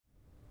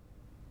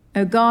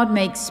O God,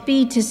 make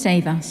speed to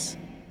save us.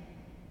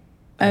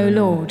 O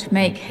Lord,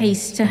 make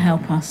haste to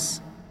help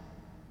us.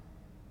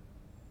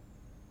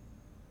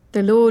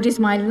 The Lord is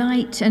my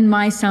light and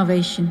my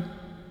salvation.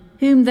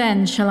 Whom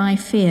then shall I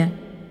fear?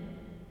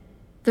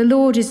 The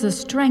Lord is the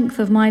strength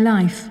of my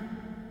life.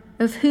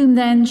 Of whom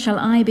then shall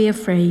I be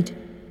afraid?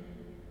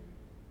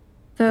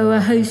 Though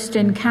a host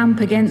encamp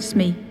against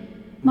me,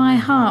 my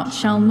heart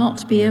shall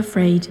not be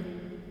afraid.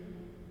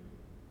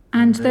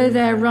 And though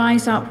there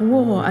rise up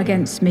war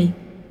against me,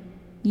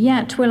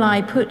 yet will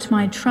I put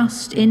my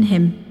trust in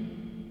him.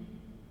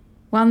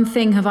 One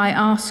thing have I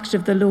asked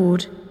of the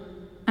Lord,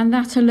 and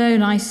that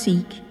alone I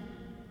seek,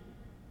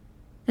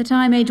 that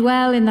I may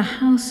dwell in the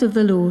house of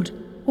the Lord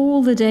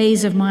all the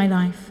days of my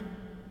life,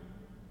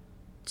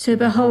 to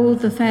behold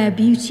the fair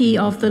beauty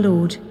of the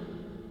Lord,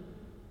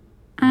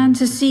 and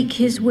to seek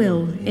his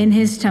will in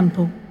his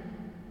temple.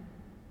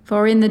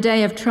 For in the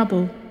day of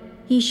trouble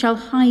he shall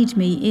hide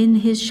me in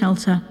his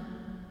shelter.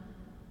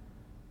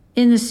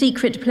 In the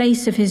secret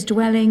place of his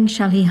dwelling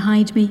shall he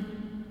hide me,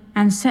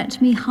 and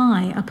set me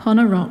high upon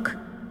a rock.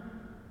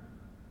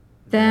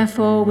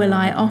 Therefore will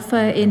I offer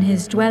in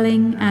his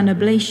dwelling an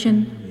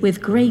oblation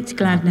with great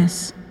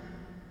gladness.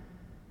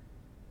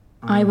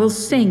 I will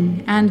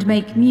sing and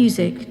make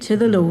music to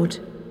the Lord.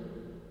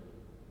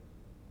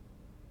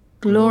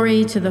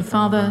 Glory to the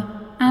Father,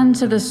 and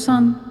to the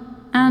Son,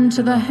 and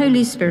to the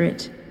Holy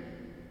Spirit,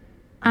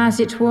 as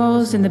it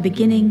was in the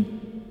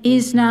beginning,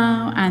 is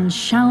now, and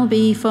shall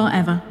be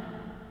forever.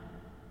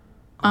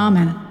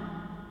 Amen.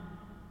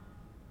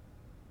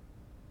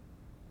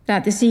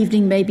 That this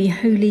evening may be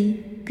holy,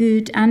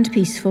 good, and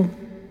peaceful,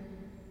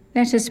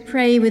 let us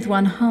pray with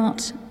one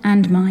heart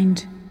and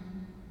mind.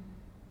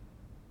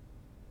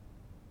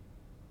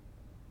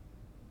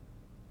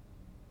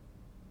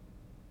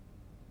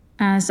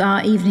 As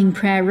our evening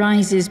prayer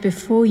rises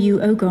before you,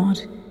 O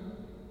God,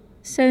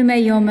 so may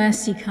your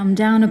mercy come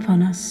down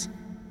upon us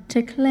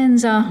to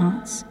cleanse our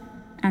hearts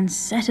and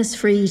set us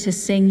free to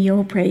sing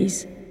your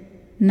praise,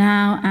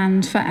 now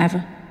and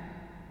forever.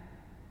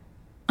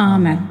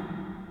 Amen.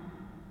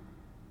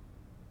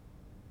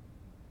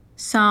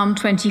 Psalm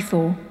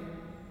 24.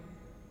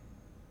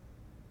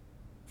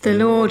 The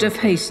Lord of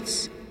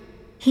hosts,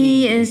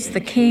 he is the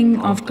King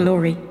of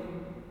glory.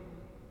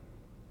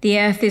 The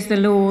earth is the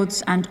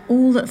Lord's and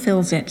all that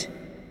fills it,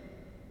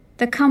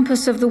 the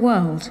compass of the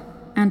world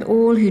and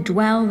all who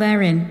dwell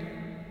therein.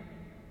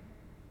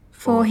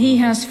 For he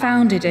has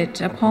founded it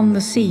upon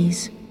the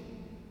seas,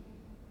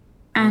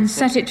 and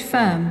set it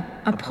firm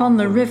upon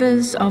the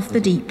rivers of the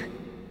deep.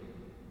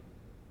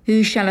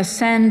 Who shall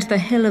ascend the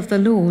hill of the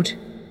Lord?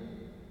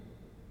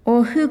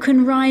 Or who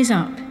can rise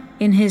up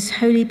in his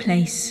holy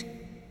place?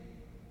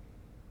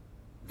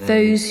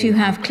 Those who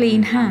have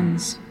clean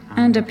hands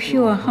and a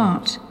pure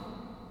heart,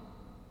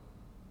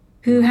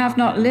 who have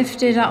not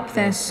lifted up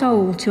their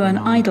soul to an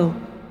idol,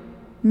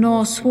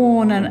 nor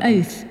sworn an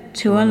oath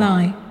to a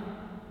lie.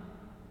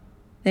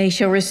 They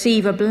shall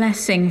receive a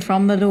blessing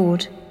from the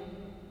Lord,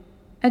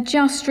 a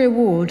just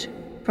reward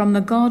from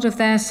the God of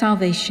their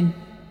salvation.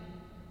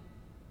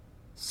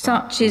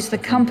 Such is the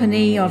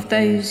company of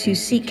those who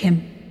seek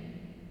him,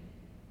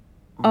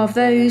 of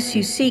those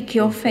who seek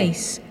your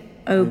face,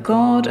 O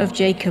God of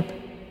Jacob.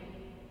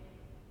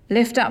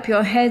 Lift up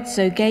your heads,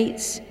 O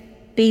gates,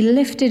 be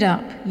lifted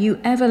up, you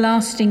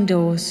everlasting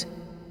doors,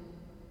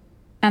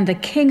 and the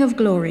King of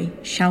glory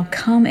shall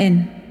come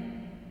in.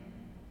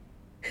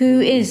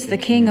 Who is the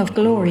King of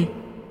glory?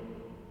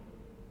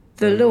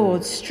 The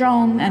Lord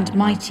strong and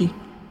mighty,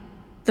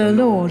 the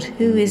Lord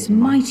who is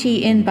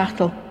mighty in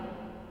battle.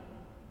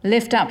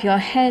 Lift up your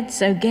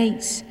heads, O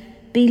gates,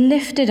 be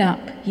lifted up,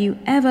 you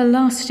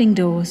everlasting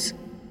doors,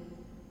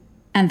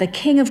 and the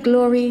King of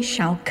glory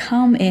shall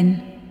come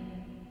in.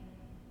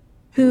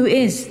 Who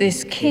is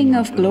this King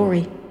of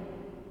glory?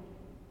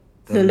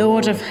 The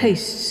Lord of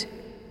hosts,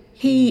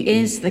 he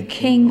is the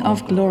King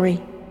of glory.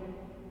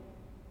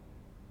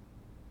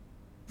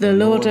 The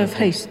Lord of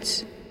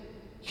hosts,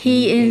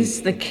 he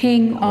is the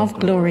King of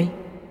glory.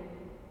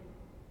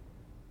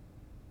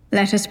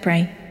 Let us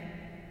pray.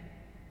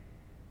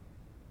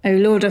 O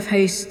Lord of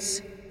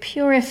hosts,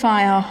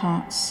 purify our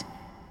hearts,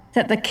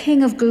 that the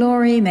King of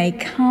glory may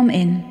come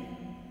in,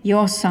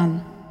 your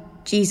Son,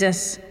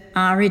 Jesus,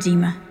 our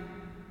Redeemer.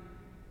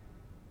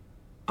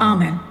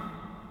 Amen.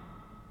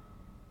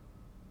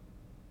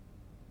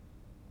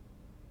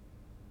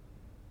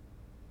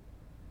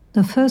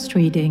 The first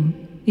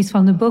reading is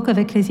from the book of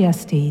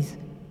Ecclesiastes,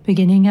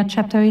 beginning at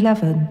chapter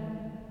 11,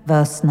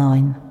 verse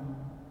 9.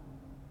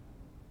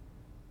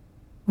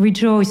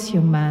 Rejoice,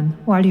 young man,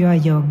 while you are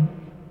young,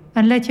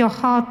 and let your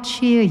heart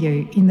cheer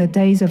you in the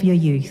days of your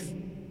youth.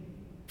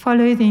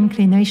 Follow the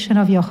inclination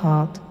of your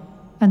heart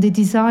and the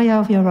desire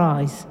of your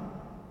eyes,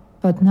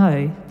 but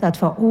know that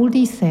for all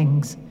these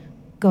things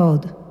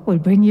God will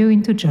bring you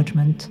into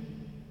judgment.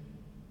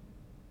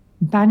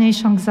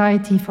 Banish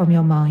anxiety from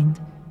your mind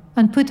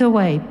and put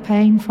away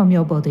pain from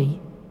your body,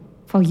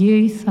 for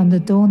youth and the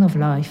dawn of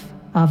life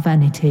are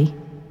vanity.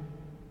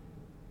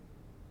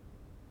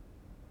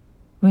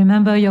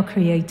 Remember your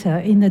Creator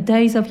in the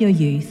days of your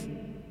youth,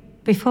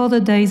 before the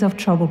days of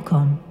trouble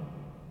come,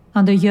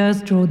 and the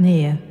years draw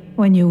near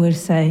when you will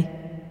say,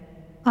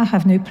 I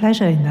have no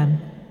pleasure in them.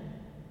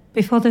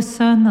 Before the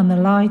sun and the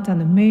light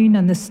and the moon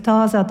and the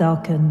stars are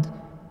darkened,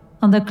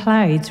 and the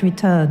clouds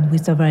return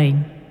with the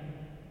rain.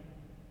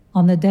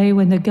 On the day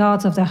when the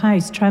guards of the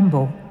house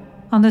tremble,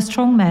 and the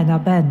strong men are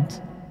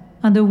bent,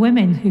 and the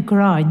women who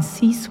grind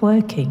cease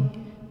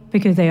working,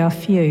 because they are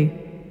few,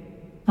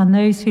 and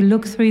those who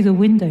look through the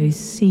windows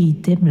see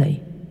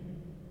dimly.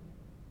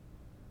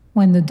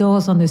 When the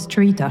doors on the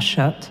street are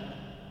shut,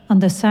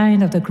 and the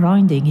sound of the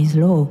grinding is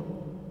low,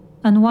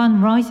 and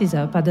one rises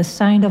up at the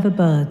sound of a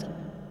bird,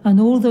 and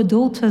all the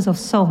daughters of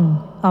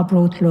song are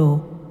brought low,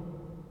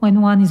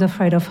 when one is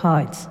afraid of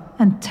heights,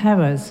 and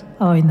terrors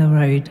are in the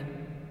road.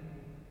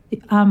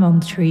 The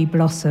almond tree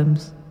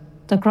blossoms,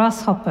 the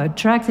grasshopper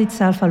drags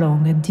itself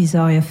along, and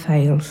desire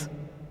fails.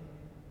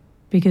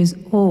 Because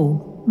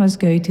all must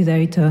go to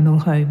their eternal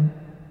home,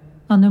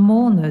 and the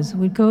mourners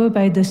will go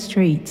about the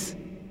streets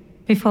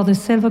before the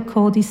silver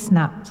cord is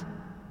snapped,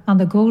 and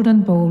the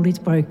golden bowl is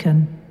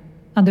broken,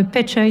 and the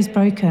pitcher is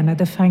broken at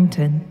the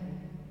fountain,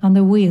 and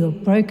the wheel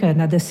broken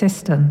at the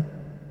cistern.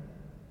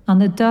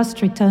 And the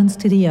dust returns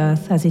to the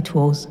earth as it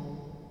was,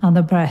 and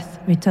the breath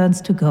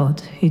returns to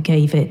God who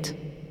gave it.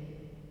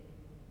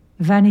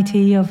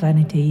 Vanity of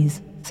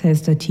vanities,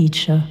 says the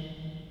teacher,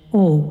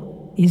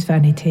 all is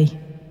vanity.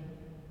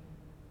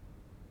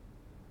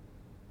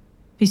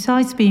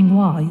 Besides being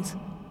wise,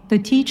 the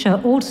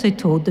teacher also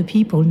taught the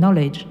people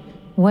knowledge,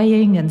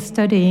 weighing and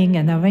studying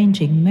and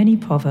arranging many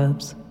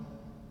proverbs.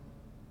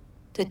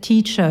 The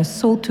teacher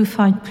sought to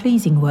find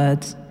pleasing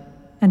words,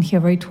 and he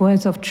wrote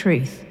words of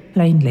truth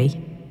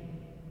plainly.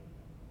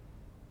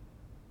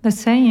 The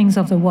sayings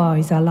of the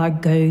wise are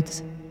like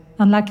goads,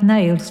 and like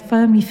nails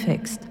firmly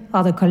fixed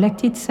are the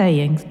collected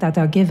sayings that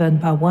are given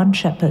by one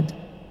shepherd.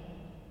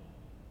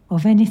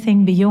 Of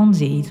anything beyond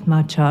these,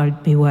 my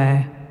child,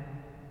 beware.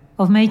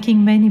 Of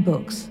making many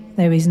books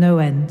there is no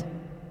end,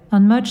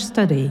 and much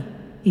study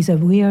is a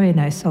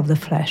weariness of the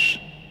flesh.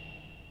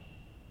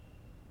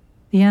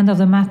 The end of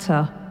the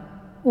matter,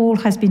 all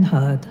has been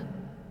heard.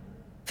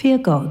 Fear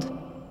God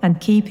and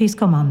keep his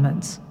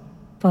commandments,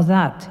 for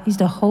that is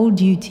the whole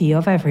duty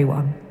of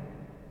everyone.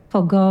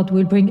 For God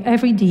will bring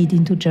every deed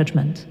into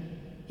judgment,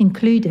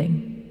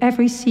 including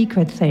every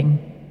secret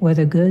thing,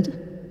 whether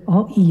good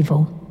or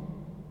evil.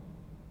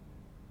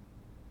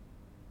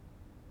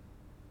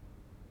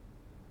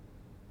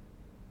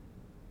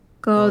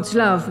 God's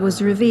love was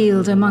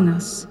revealed among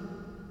us,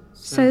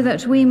 so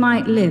that we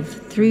might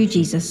live through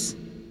Jesus.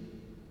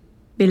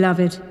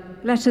 Beloved,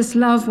 let us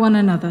love one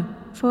another,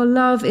 for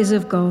love is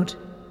of God.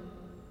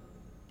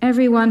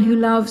 Everyone who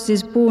loves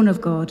is born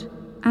of God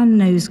and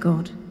knows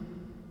God.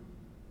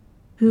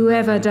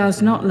 Whoever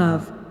does not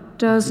love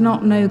does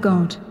not know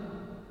God,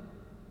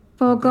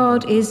 for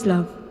God is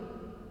love.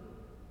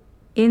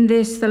 In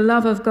this the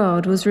love of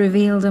God was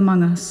revealed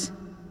among us,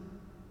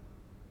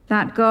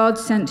 that God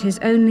sent his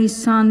only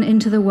Son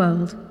into the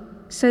world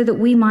so that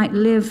we might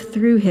live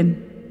through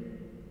him.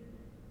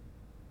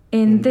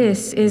 In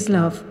this is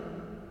love,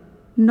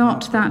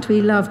 not that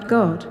we loved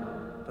God,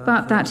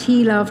 but that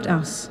he loved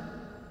us,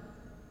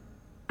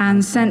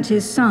 and sent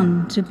his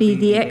Son to be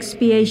the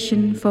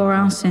expiation for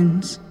our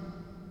sins.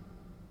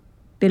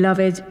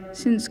 Beloved,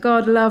 since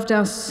God loved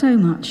us so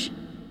much,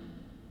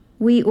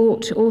 we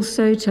ought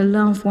also to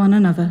love one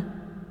another.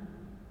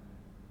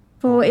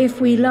 For if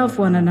we love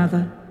one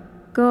another,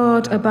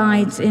 God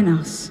abides in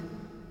us,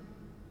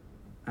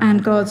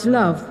 and God's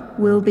love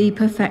will be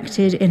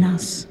perfected in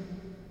us.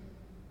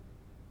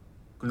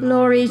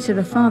 Glory to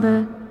the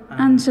Father,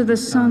 and to the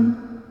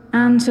Son,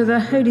 and to the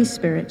Holy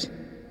Spirit,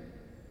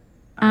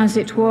 as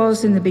it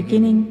was in the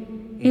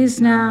beginning,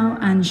 is now,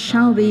 and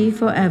shall be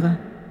forever.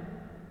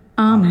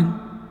 Amen.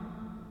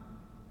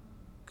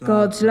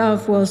 God's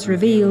love was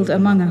revealed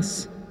among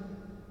us,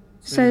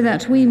 so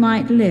that we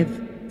might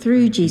live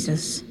through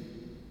Jesus.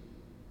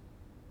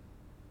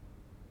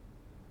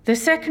 The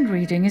second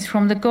reading is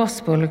from the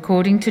Gospel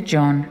according to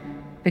John,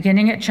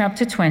 beginning at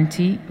chapter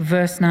 20,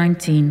 verse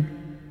 19.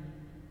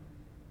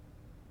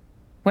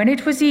 When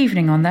it was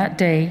evening on that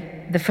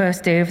day, the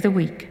first day of the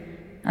week,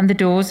 and the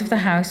doors of the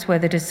house where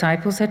the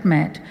disciples had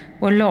met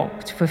were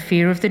locked for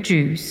fear of the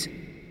Jews,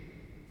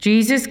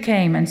 Jesus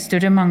came and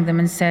stood among them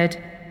and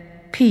said,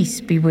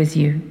 "Peace be with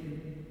you."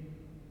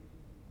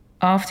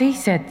 After he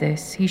said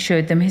this, he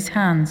showed them his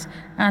hands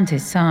and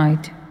his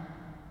side.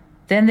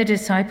 Then the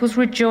disciples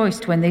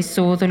rejoiced when they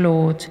saw the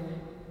Lord.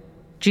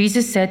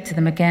 Jesus said to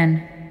them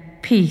again,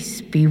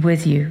 "Peace be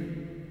with you.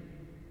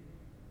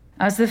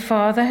 As the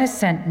Father has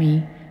sent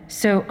me,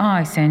 so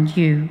I send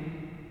you."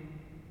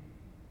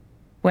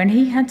 When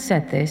he had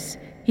said this,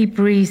 he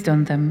breathed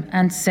on them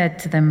and said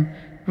to them,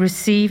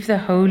 "Receive the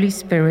Holy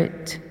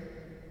Spirit.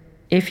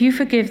 If you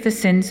forgive the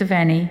sins of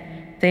any,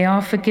 they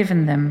are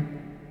forgiven them.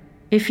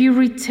 If you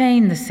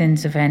retain the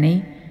sins of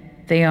any,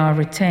 they are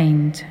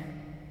retained."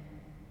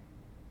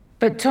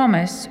 But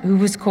Thomas, who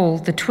was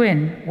called the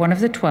twin, one of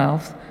the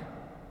 12,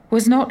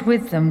 was not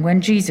with them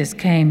when Jesus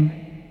came.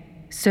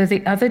 So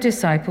the other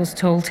disciples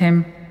told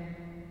him,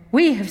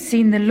 "We have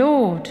seen the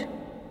Lord."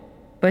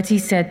 But he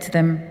said to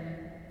them,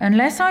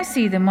 "Unless I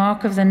see the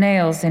mark of the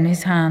nails in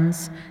his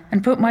hands,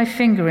 and put my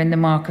finger in the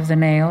mark of the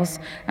nails,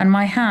 and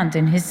my hand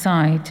in his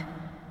side,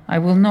 I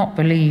will not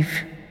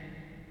believe."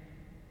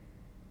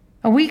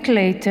 A week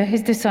later,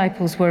 his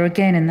disciples were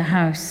again in the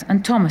house,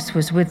 and Thomas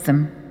was with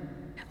them.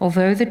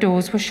 Although the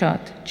doors were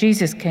shut,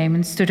 Jesus came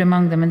and stood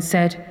among them and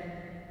said,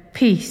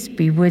 "Peace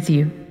be with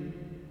you."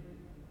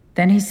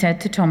 Then he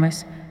said to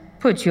Thomas,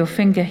 "Put your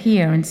finger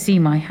here and see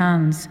my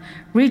hands.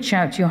 Reach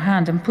out your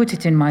hand and put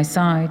it in my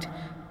side.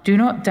 Do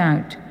not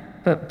doubt,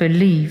 but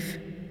believe."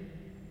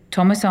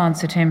 Thomas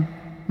answered him,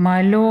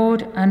 "My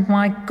Lord and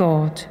my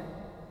God."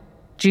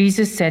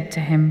 Jesus said to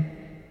him,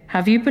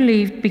 "Have you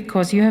believed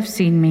because you have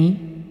seen me?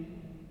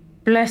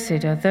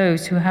 Blessed are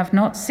those who have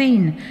not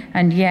seen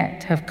and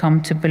yet have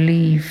come to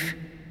believe."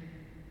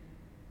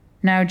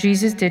 Now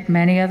Jesus did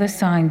many other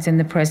signs in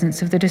the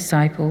presence of the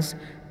disciples,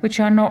 which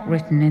are not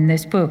written in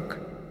this book.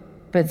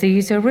 But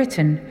these are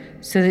written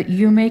so that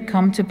you may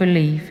come to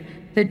believe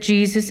that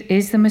Jesus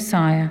is the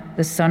Messiah,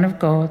 the Son of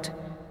God,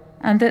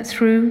 and that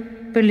through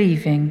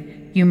believing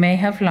you may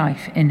have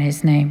life in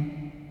his name.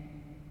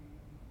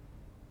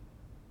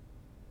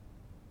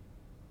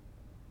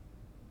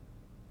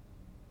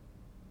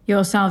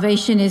 Your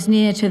salvation is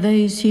near to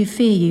those who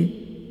fear you,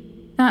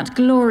 that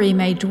glory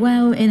may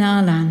dwell in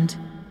our land.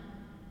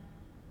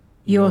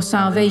 Your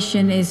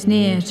salvation is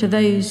near to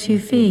those who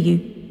fear you,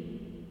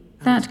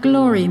 that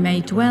glory may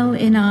dwell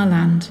in our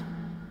land.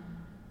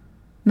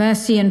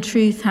 Mercy and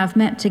truth have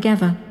met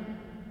together.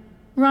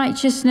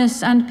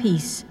 Righteousness and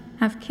peace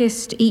have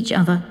kissed each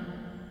other.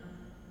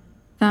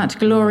 That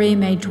glory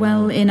may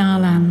dwell in our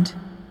land.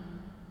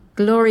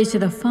 Glory to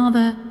the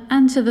Father,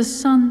 and to the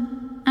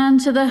Son, and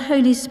to the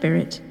Holy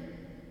Spirit.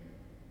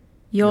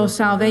 Your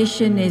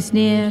salvation is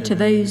near to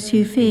those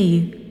who fear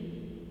you,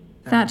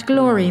 that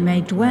glory may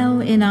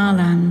dwell in our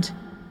land.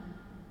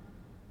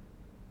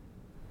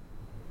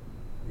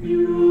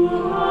 You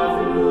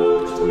have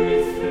looked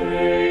with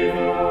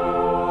favor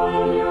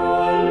on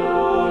your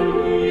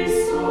lowly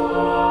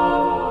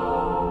servant.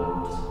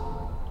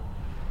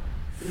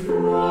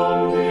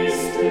 From this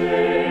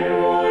day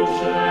all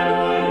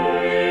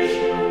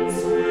generations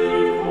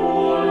will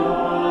call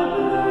her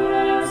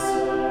blessed.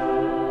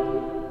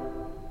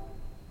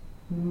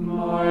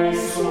 My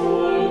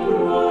soul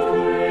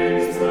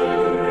proclaims the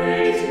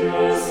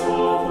greatness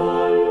of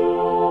the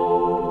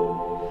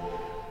Lord.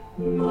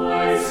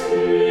 My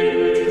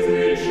spirit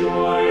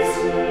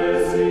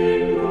rejoices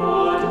in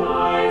God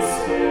my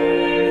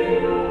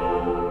Savior.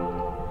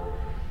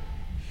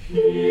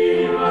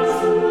 He has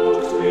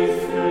looked with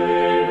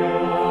favor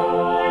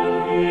on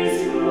his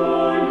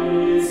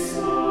lowly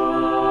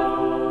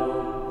servant.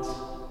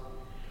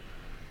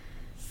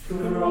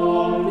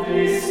 From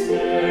this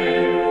day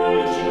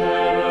all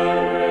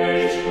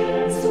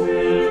generations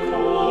will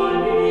call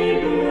me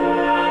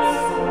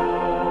blessed.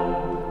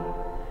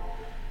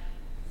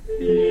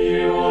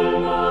 The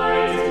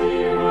Almighty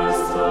has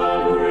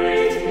done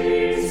great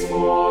things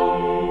for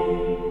me,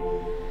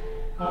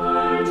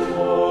 and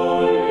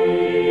holy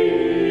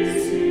is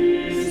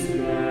his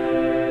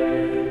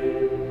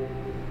name.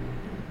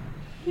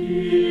 He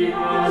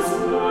has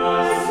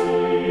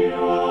mercy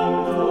on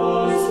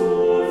those who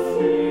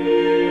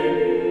fear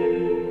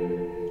him,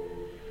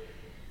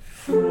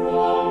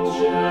 from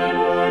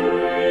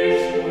generation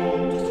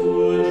to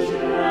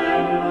generation.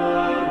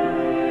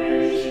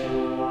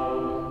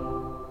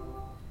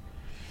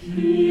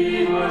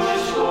 He has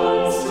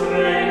shown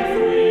strength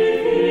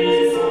with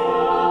his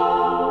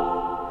arm,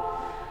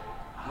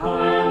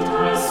 and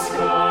has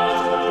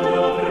scattered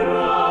the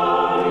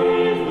proud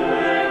in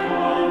their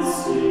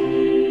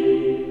conceit,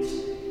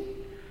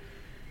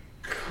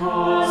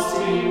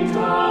 casting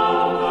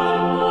down the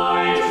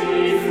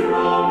mighty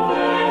from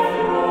their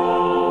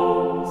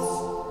thrones,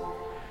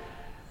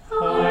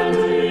 and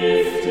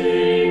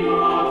lifting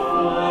up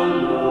the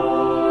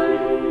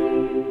lowly.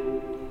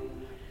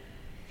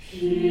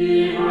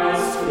 He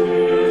has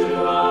filled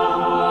the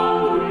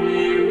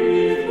hungry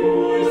with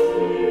good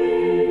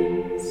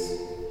things,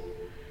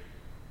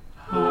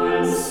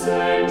 and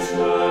sent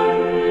the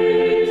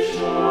rich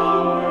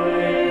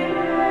away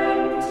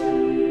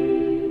empty.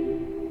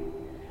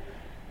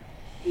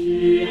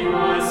 He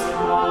has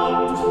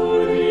come to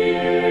the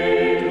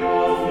aid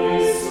of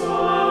his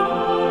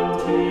servant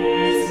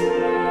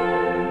Israel,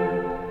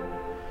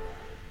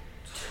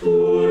 to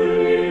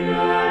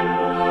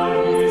remember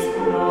his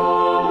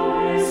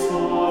promise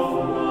of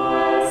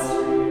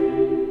mercy,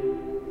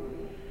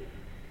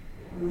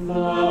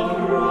 the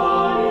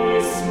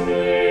promise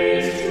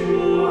made to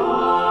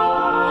our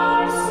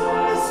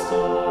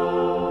ancestors,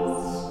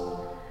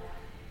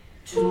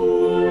 to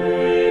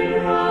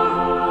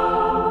Abraham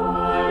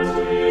and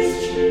his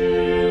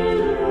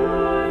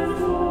children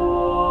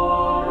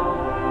forever.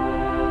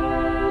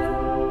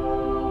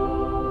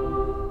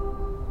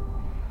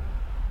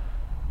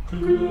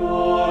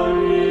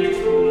 Glory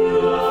to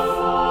the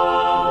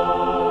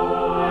Father,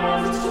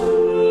 and to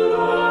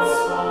the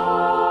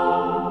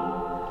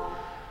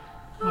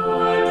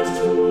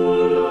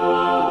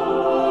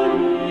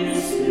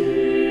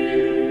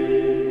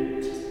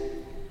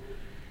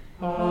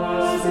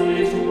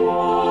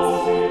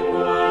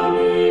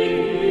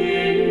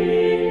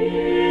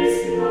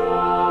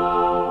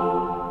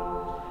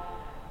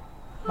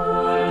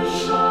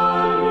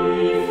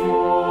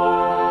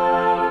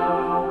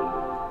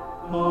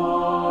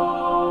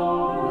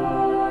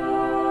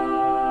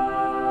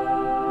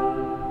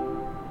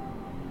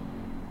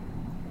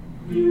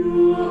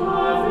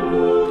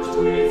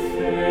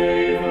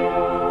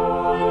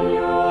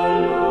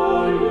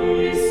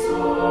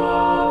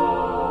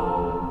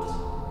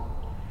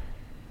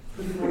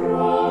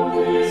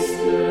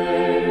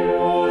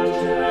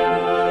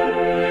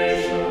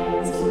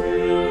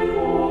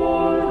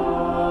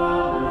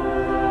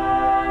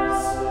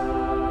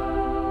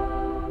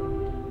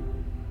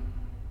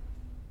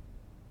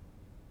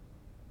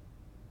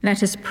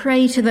Let us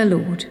pray to the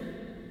Lord.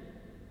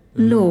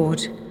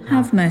 Lord,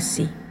 have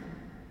mercy.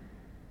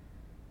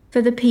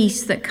 For the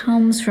peace that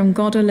comes from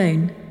God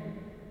alone,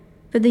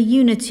 for the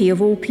unity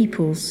of all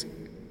peoples,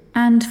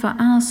 and for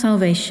our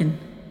salvation,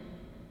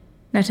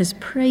 let us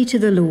pray to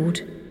the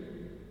Lord.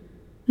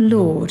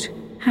 Lord,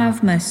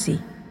 have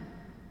mercy.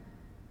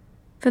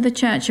 For the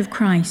Church of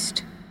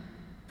Christ,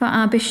 for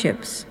our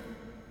bishops,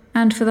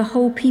 and for the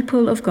whole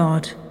people of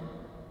God,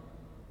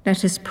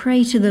 let us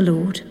pray to the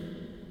Lord.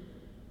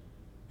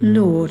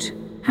 Lord,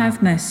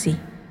 have mercy.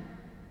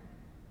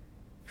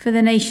 For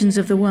the nations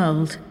of the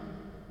world,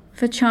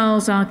 for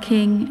Charles our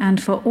King,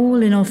 and for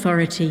all in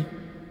authority,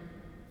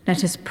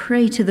 let us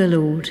pray to the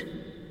Lord.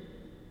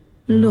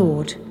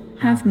 Lord,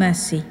 have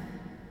mercy.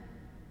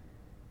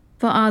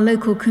 For our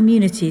local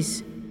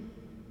communities,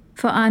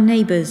 for our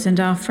neighbours and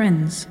our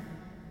friends,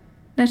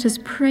 let us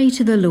pray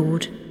to the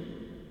Lord.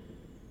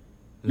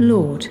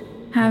 Lord,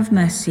 have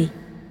mercy.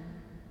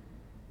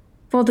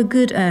 For the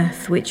good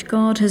earth which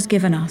God has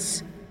given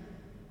us,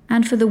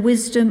 and for the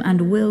wisdom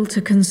and will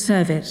to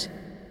conserve it,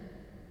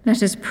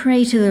 let us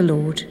pray to the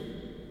Lord.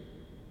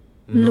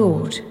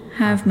 Lord,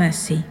 have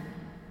mercy.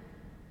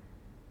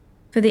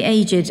 For the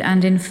aged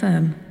and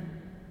infirm,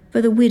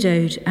 for the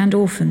widowed and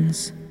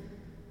orphans,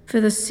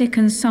 for the sick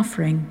and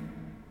suffering,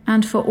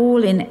 and for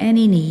all in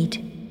any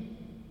need,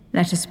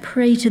 let us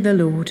pray to the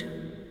Lord.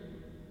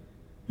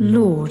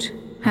 Lord,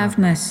 have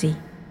mercy.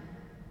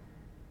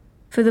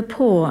 For the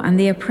poor and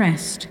the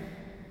oppressed,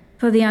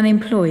 for the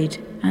unemployed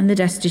and the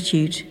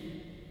destitute,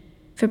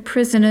 for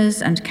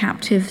prisoners and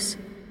captives,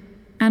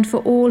 and for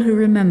all who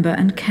remember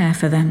and care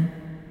for them,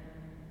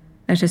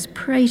 let us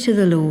pray to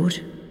the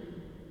Lord.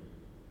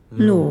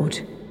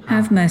 Lord,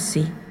 have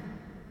mercy.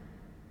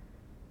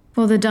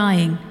 For the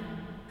dying,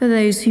 for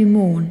those who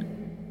mourn,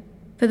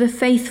 for the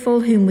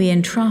faithful whom we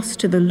entrust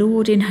to the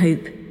Lord in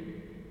hope,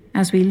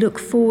 as we look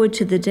forward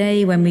to the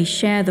day when we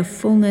share the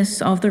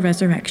fullness of the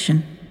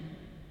resurrection,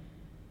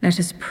 let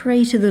us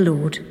pray to the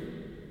Lord.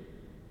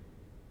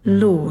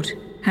 Lord,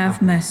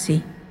 have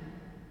mercy.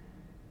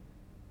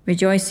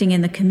 Rejoicing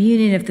in the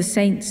communion of the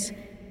saints,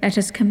 let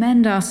us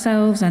commend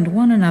ourselves and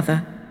one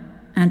another,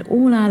 and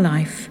all our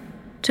life,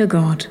 to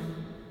God.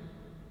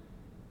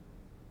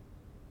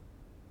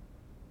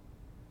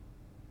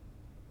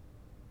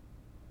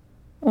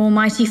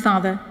 Almighty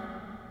Father,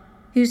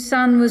 whose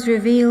Son was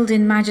revealed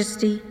in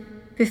majesty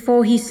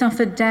before he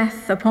suffered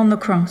death upon the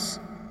cross,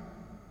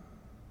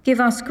 give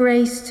us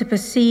grace to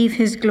perceive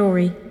his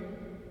glory,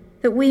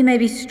 that we may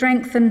be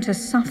strengthened to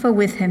suffer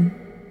with him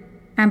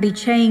and be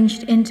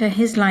changed into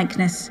his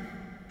likeness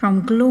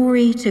from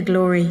glory to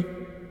glory,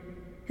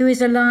 who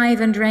is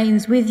alive and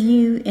reigns with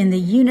you in the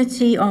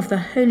unity of the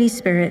Holy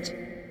Spirit,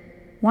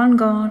 one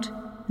God,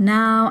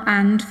 now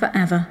and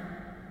forever.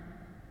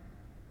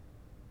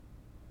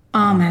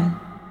 Amen.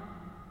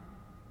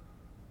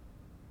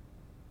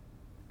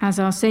 As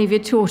our Saviour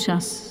taught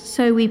us,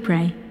 so we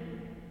pray.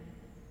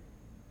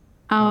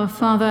 Our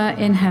Father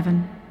in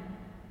heaven,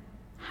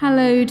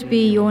 hallowed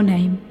be your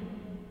name.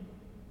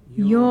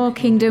 Your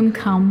kingdom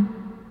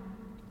come,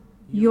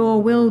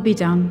 your will be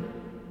done,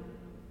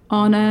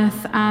 on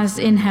earth as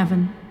in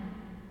heaven.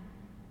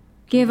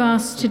 Give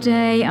us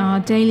today our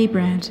daily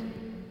bread.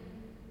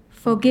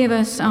 Forgive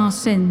us our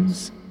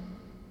sins,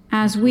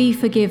 as we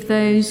forgive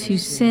those who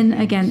sin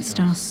against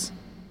us.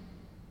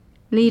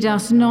 Lead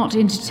us not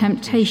into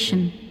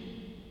temptation,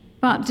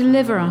 but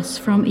deliver us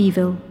from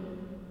evil.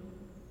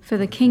 For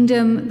the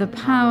kingdom, the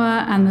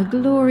power, and the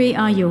glory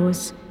are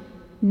yours,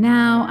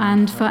 now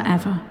and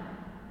forever.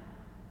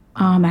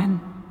 Amen.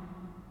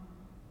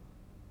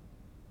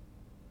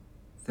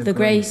 The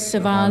grace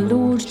of our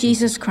Lord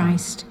Jesus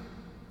Christ,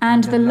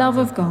 and the love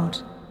of God,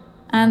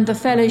 and the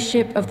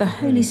fellowship of the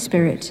Holy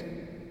Spirit,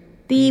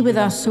 be with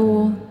us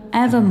all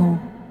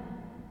evermore.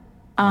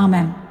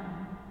 Amen.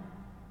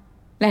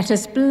 Let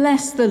us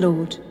bless the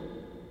Lord.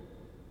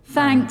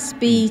 Thanks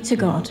be to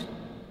God.